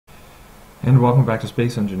And welcome back to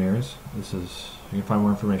Space Engineers. You can find more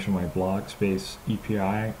information on my blog,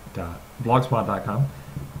 spaceepi.blogspot.com.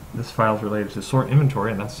 This file is related to sort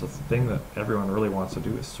inventory, and that's the thing that everyone really wants to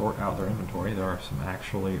do is sort out their inventory. There are some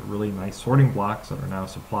actually really nice sorting blocks that are now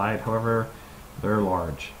supplied, however, they're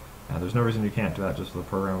large. There's no reason you can't do that just with a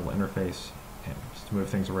programmable interface and just to move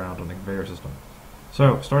things around on the conveyor system.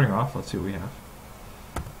 So, starting off, let's see what we have.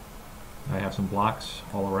 I have some blocks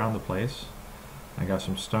all around the place. I got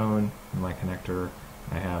some stone in my connector.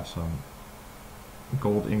 I have some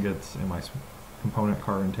gold ingots in my component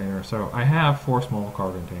cargo container. So I have 4 small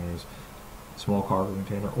cargo containers, small cargo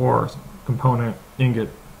container or component ingot,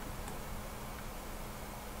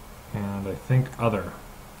 and I think other.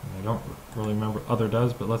 I don't really remember what other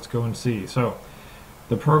does, but let's go and see. So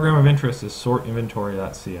the program of interest is sort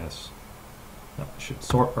inventory.cs. That should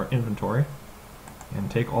sort our inventory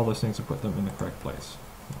and take all those things and put them in the correct place.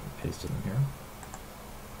 Paste it in here.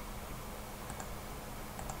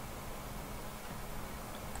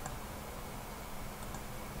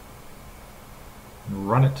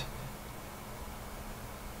 Run it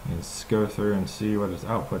and just go through and see what its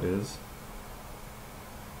output is.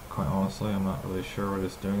 Quite honestly, I'm not really sure what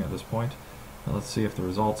it's doing at this point. Now let's see if the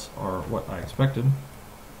results are what I expected.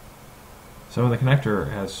 So the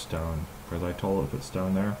connector has stone, because I told it to put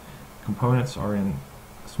stone there. Components are in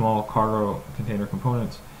small cargo container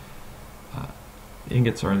components.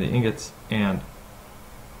 Ingots are in the ingots, and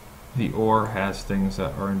the ore has things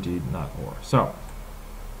that are indeed not ore. So,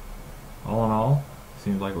 all in all,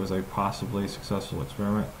 seems like it was a possibly successful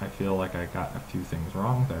experiment. I feel like I got a few things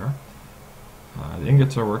wrong there. The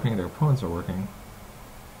ingots are working, the components are working.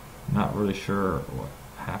 Not really sure what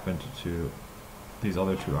happened to these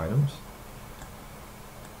other 2 items.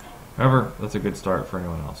 However, that's a good start for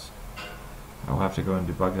anyone else. I'll have to go and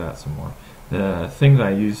debug that some more. The thing that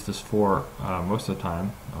I use this for most of the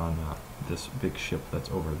time on this big ship that's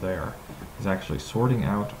over there is actually sorting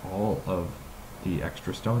out all of the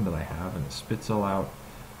extra stone that I have, and it spits all out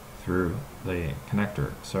through the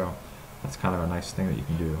connector. So that's kind of a nice thing that you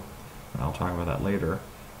can do, and I'll talk about that later.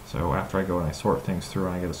 So after I go and I sort things through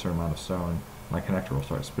and I get a certain amount of stone, my connector will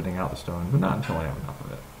start spitting out the stone, but not until I have enough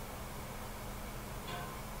of it.